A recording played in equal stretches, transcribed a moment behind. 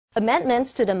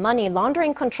Amendments to the Money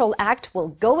Laundering Control Act will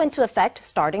go into effect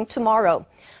starting tomorrow.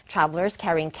 Travelers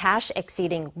carrying cash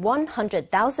exceeding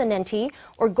 100,000 NT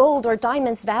or gold or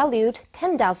diamonds valued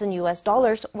 10,000 US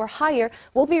dollars or higher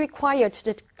will be required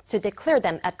to declare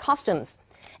them at customs.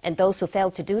 And those who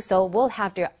fail to do so will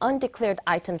have their undeclared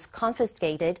items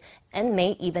confiscated and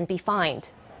may even be fined.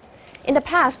 In the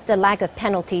past, the lack of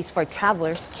penalties for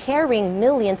travelers carrying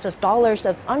millions of dollars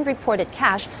of unreported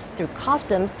cash through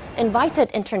customs invited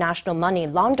international money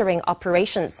laundering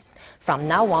operations. From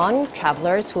now on,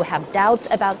 travelers who have doubts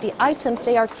about the items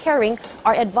they are carrying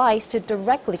are advised to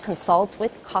directly consult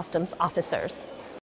with customs officers.